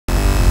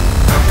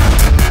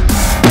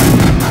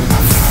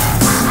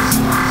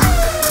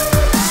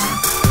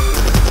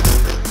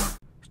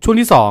ช่วง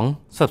ที่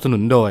2สนับสนุ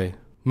นโดย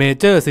เม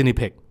เจอร์ซินิเ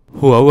พ็ก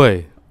หัวเว่ย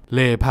เล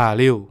พา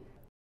ริว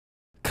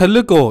คัลเล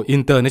อร์โกอิ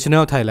นเตอร์เนชั่นแน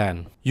ลไทยแลน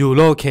ด์ยูโ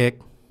รเค้ก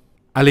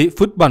อาลี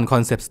ฟุตบอลคอ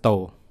นเซปต์สโต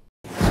ร์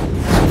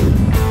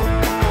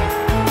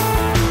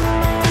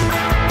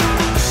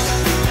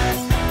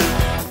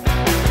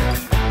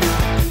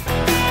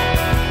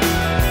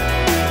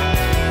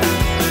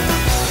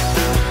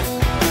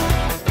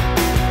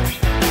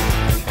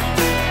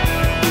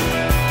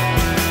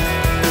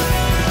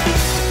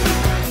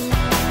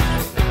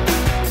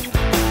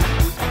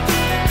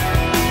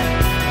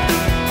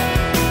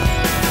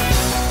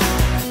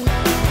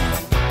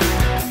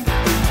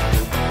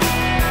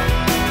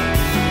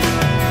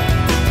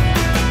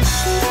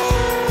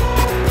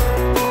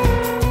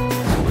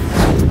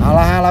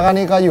แล้วก็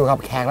นี่ก็อยู่กับ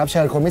แขกรับเ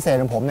ชิญคนพิเศษ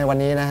ของผมในวัน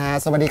นี้นะฮะ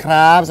สวัสดีค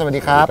รับสวัส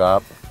ดีครับครั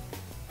บ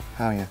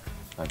How are you?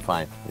 I'm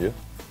fine. You?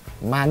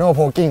 มาโน่โพ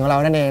กิ้งของเรา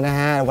นั่นเองนะ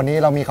ฮะวันนี้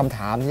เรามีคำถ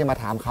ามที่จะมา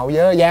ถามเขาเย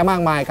อะแยะมา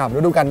กมายกับฤ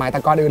ดูกาลใหม่แต่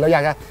ก่อนอื่นเราอย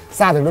ากจะ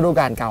ทราบถึงฤดู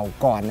กาลเก่า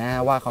ก่อนนะ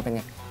ว่าเขาเป็นไ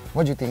ง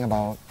What do you think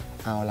about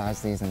our last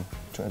season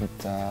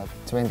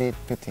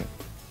 2015?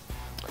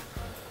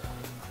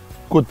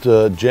 Good.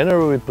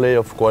 Generally, we play,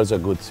 of course, a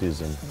good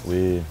season.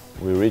 We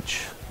reach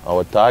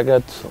our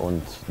target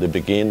and the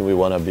begin we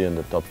want to be in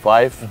the top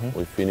 5.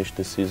 We finished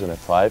the season at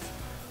 5,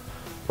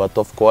 but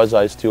of course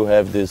I still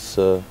have this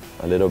a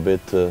little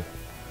bit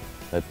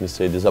let me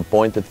say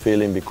disappointed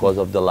feeling because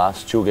of the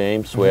last 2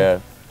 games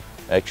where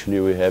actually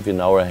we have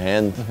in our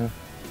hand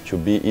to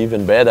be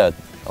even better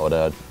or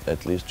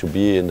at least to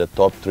be in the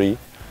top 3,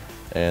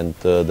 and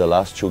the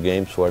last 2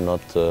 games were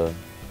not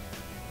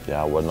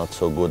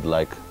so good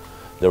like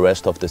the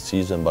rest of the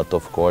season, but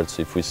of course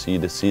if we see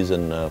the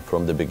season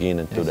from the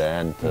beginning to the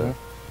end,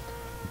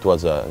 it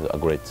was a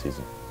great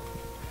season.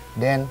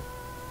 Then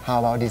how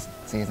about this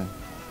season?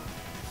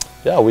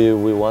 Yeah,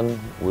 we want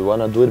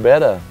to do it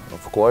better,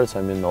 of course.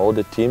 I mean, all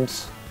the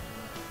teams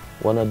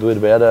want to do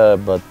it better,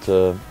 but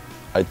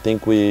I think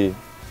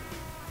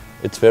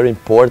it's very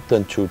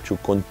important to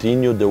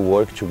continue the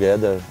work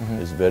together.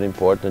 It's very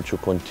important to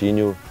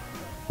continue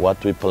what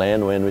we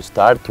plan when we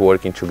start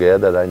working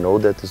together. I know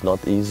that it's not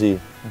easy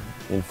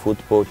in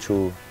football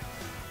to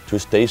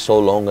stay so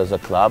long as a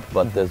club,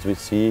 but as we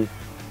see,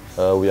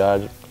 we are,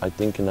 I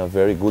think, in a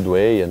very good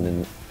way,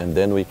 and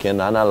then we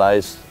can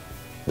analyze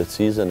the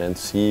season and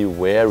see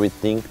where we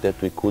think that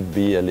we could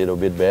be a little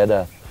bit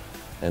better,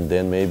 and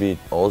then maybe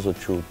also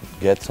to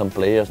get some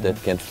players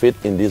that can fit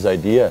in this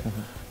idea.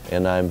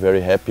 And I'm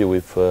very happy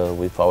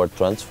with our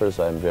transfers.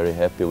 I'm very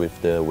happy with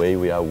the way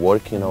we are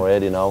working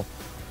already now,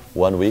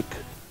 1 week.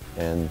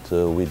 And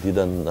we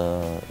didn't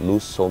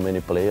lose so many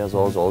players,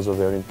 also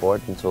very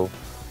important. So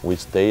we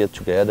stay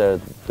together.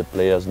 The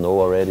players know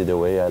already the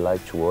way I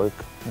like to work.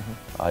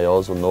 I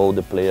also know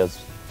the players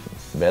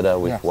better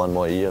with 1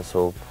 more year.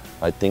 So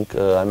I think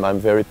I'm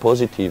very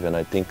positive, and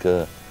I think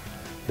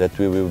that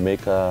we will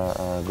make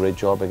a great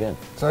job again.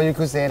 So you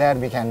could say that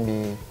we can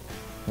be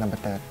number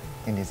 3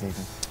 in this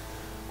season?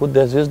 Good,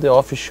 this is the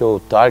official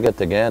target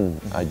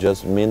again. I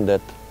just mean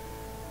that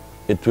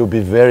it will be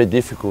very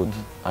difficult.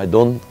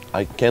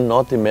 I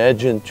cannot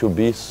imagine to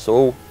be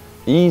so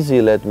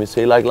easy, let me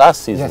say, like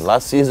last season.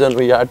 Last season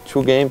we had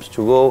 2 games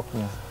to go,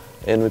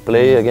 and we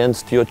play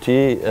against TOT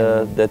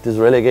that is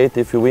relegated.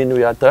 If we win,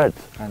 we are 3rd.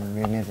 And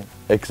we need it.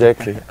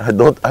 Exactly. I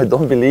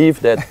don't believe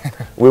that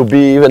will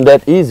be even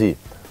that easy.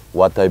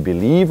 What I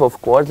believe,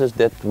 of course, is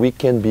that we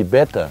can be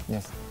better.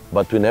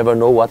 But we never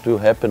know what will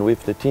happen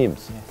with the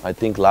teams. I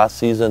think last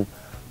season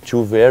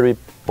 2 very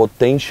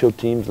potential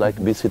teams like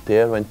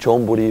Bisitero and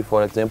Chonburi,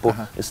 for example,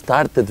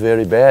 started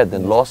very bad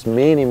and lost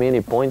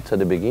many points at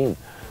the beginning.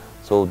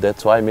 So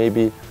that's why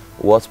maybe it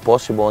was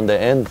possible on the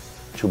end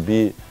to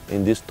be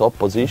in this top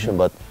position,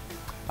 but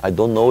I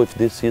don't know if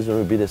this season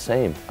will be the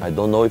same. I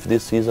don't know if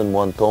this season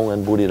Muangthong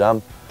and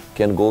Buriram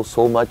can go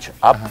so much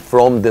up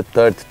from the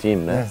 3rd team.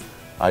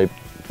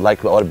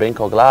 Like our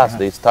Bangkok last,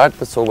 they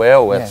started so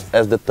well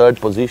as the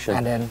 3rd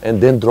position and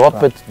then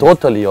drop it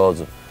totally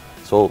also.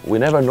 So we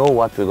never know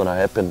what will going to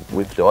happen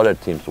with the other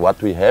teams.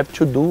 What we have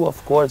to do,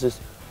 of course, is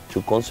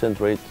to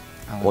concentrate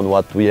on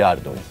what we are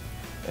doing.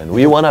 And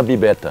we want to be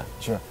better.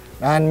 Sure.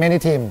 And many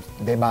teams,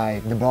 they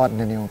brought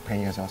the new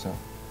players also.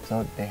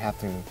 So they have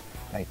to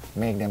like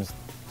make them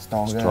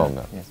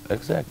stronger. Yes.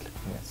 Exactly.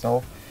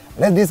 So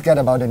let's discuss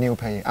about the new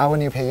player, our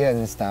new player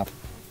and staff.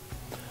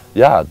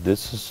 Yeah,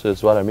 this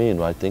is what I mean.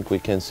 I think we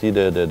can see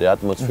the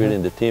atmosphere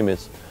in the team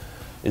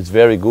is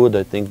very good.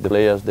 I think the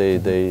players,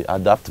 they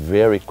adapt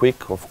very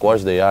quick. Of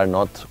course, they are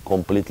not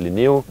completely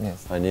new.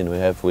 I mean, we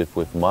have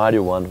with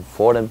Mario, one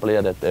foreign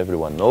player that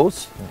everyone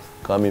knows,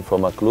 coming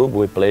from a club.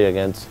 We play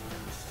against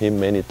him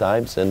many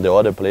times. And the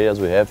other players,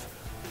 we have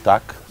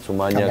Tak,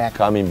 Sumania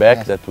coming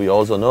back that we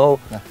also know.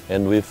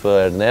 And with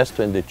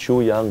Ernesto and the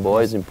 2 young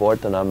boys,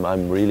 important.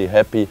 I'm really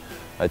happy.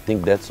 I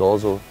think that's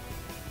also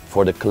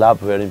for the club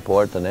very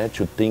important,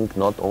 to think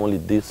not only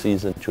this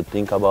season, to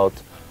think about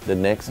the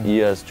next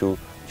years, to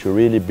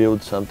really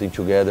build something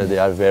together. They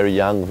are very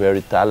young,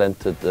 very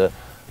talented.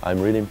 I'm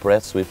really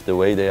impressed with the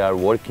way they are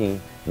working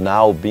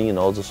now, being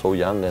also so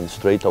young, and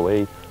straight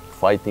away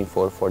fighting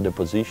for the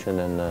position,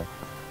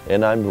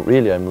 and I'm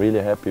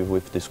really happy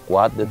with the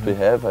squad that we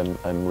have.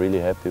 I'm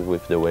really happy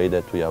with the way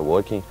that we are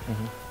working,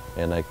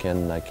 and I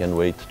can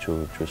wait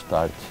to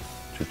start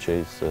to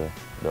chase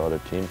the other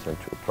teams and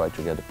to try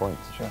to get the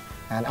points. Sure.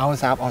 And our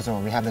staff also,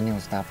 we have the new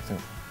staff too,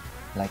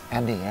 like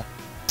Andy. Yeah?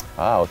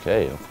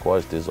 Okay, of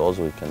course, this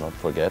also we cannot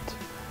forget.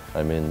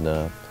 I mean,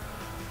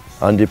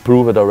 Andy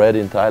proved it already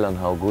in Thailand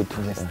how good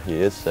he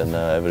is, and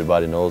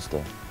everybody knows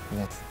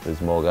the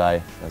small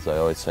guy, as I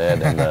always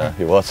said, and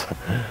he was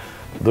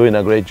doing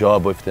a great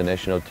job with the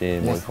national team,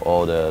 with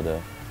all the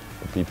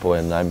people,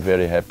 and I'm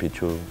very happy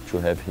to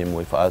have him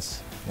with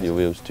us. He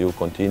will still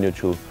continue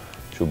to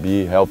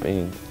be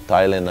helping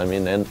Thailand, I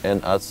mean, and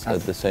us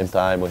at the same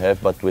time we have,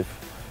 but with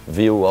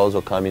Viu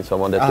also coming,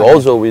 someone that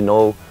also we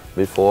know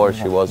before.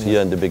 She was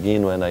here in the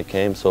beginning when I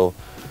came, so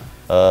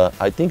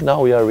I think now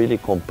we are really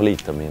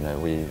complete. I mean,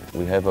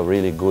 we have a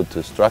really good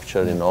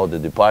structure in all the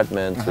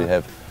departments. We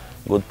have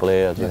good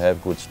players, we have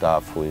good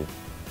staff.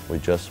 We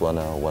just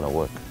wanna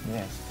work.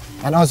 Yes.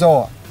 And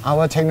also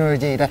our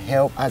technology that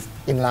helped us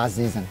in last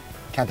season,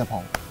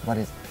 catapult. What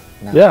is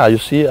now? Yeah, you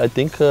see, I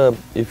think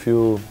if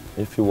you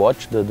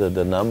watch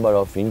the number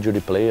of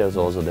injury players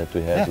also that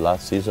we had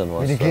last season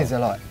was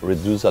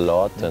reduced a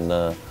lot, and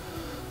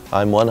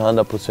I'm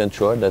 100%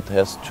 sure that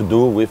has to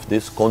do with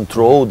this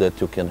control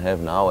that you can have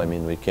now. I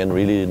mean, we can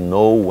really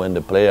know when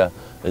the player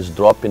is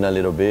dropping a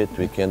little bit.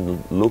 We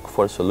can look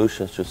for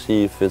solutions to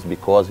see if it's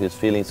because he's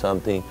feeling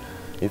something,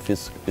 if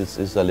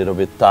it's a little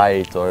bit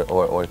tight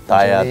or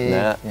tired,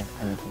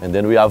 and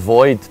then we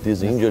avoid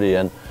this injury.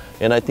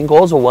 And I think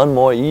also one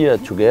more year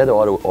together,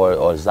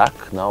 or Zach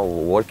now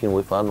working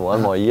with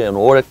one more year and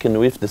working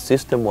with the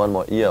system one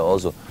more year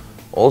also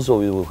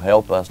it will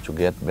help us to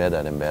get better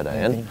and better.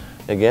 And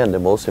again, the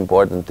most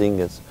important thing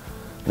is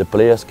the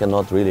players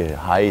cannot really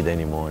hide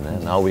anymore.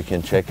 Now we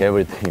can check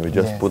everything. We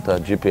just put a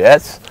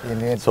GPS.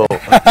 So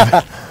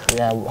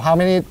how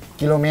many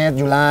kilometers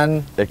you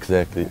run?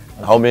 Exactly.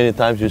 How many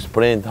times you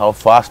sprint? How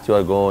fast you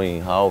are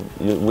going?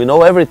 We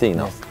know everything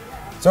now.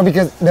 So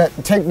because the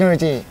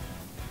technology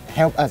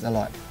help us a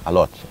lot. A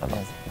lot.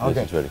 Yes.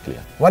 This is very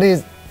clear. What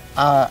is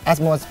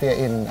atmosphere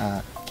in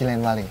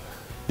Killin Valley?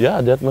 Yeah,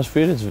 the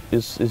atmosphere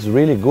is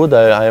really good.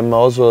 I am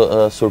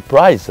also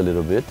surprised a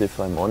little bit, if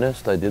I'm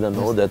honest. I didn't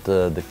know that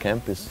the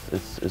camp is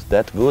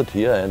that good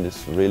here, and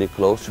it's really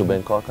close to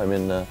Bangkok. I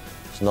mean,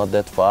 it's not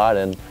that far,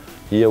 and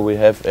here we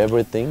have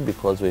everything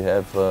because we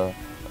have a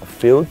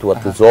field,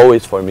 what is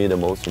always for me the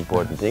most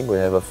important thing. We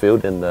have a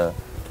field in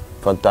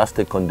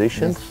fantastic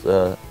conditions.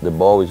 The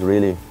ball is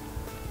really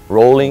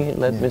rolling,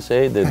 let me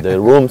say. The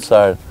rooms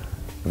are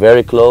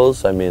very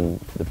close. I mean,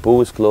 the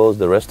pool is closed,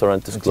 the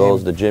restaurant is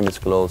closed, the gym is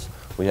closed.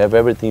 We have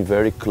everything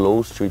very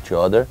close to each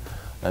other.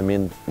 I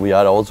mean, we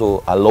are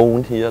also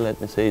alone here, let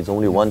me say. It's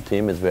only one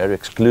team, it's very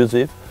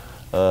exclusive.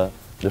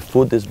 The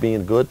food is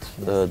being good,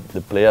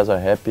 the players are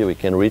happy, we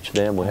can reach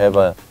them. We have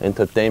an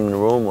entertainment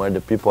room where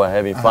the people are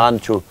having fun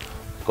too,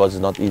 because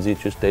it's not easy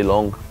to stay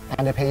long.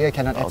 And the player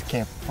cannot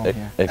escape from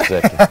here.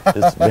 Exactly.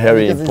 It's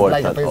very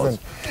important. It's like a prison.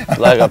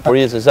 Like a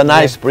prison. It's a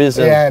nice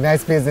prison. Yeah,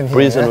 nice prison here.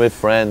 Prison with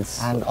friends.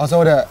 And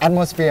also the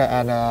atmosphere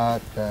and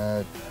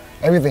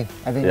everything.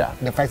 I think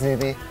the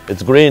facility.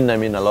 It's green. I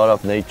mean, a lot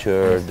of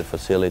nature. The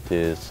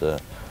facilities.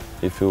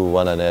 If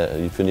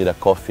you need a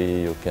coffee,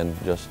 you can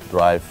just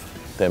drive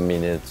 10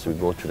 minutes. You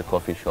go to the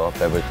coffee shop.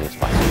 Everything's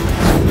fine.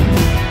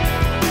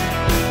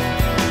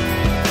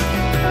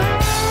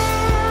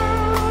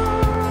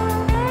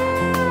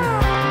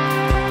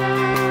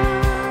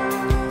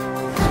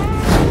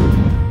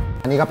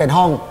 This is a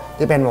ห้อง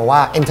ที่เป็นบอกว่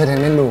า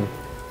entertainment room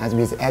as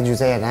you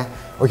said นะ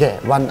Okay,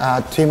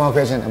 three more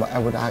questions I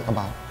would ask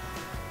about.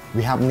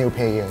 We have new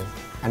players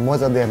and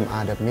most of them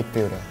are the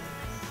midfielder.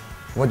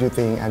 What do you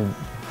think and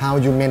how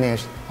you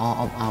manage all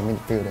of our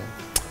midfielder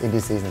in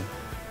this season?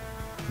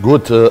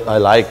 Good. I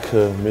like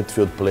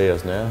midfield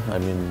players. I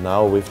mean,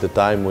 now with the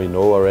time we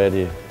know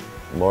already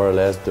more or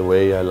less the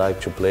way I like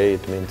to play.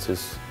 It means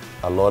it's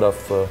a lot of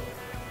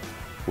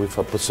with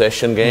a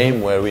possession game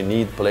where we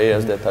need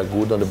players that are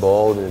good on the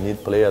ball. We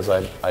need players.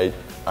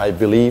 I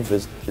believe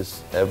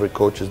every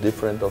coach is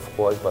different, of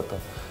course, but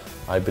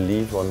I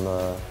believe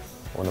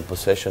on a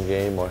possession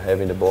game or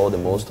having the ball the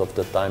most of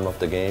the time of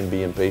the game,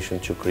 being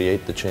patient to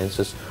create the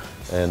chances.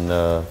 And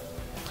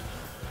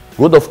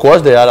good, of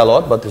course, they are a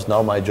lot, but it's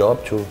now my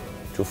job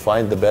to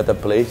find the better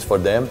place for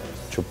them,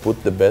 to put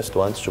the best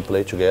ones to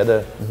play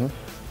together.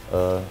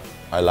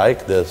 I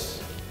like this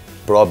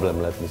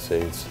problem, let me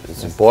say.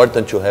 It's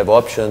important to have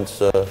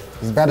options.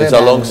 It's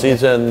a long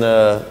season,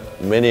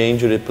 many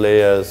injured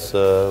players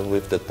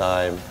with the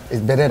time.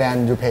 It's better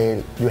than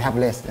you have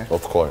less.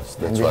 Of course,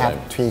 that's and you have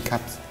 3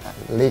 cups,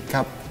 League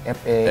Cup,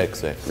 FA.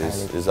 Exactly.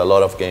 There's a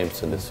lot of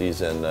games in the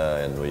season,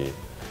 and we.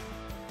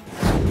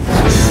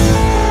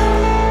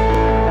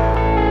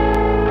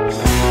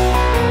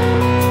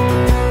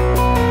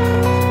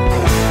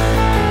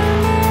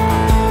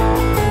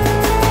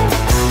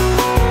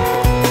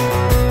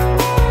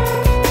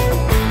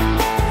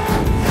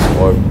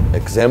 Or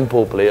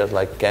example players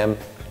like Cam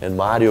and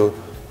Mario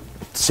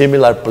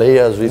similar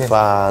players with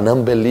an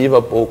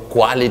unbelievable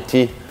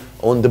quality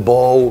on the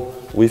ball,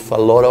 with a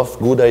lot of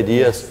good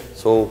ideas.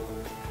 So,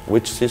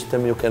 which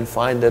system you can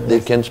find that they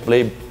can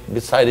play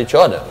beside each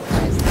other?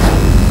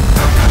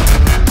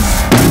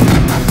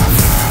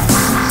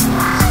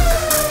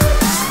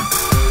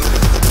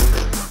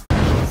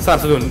 สนับ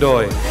สนุนโด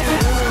ย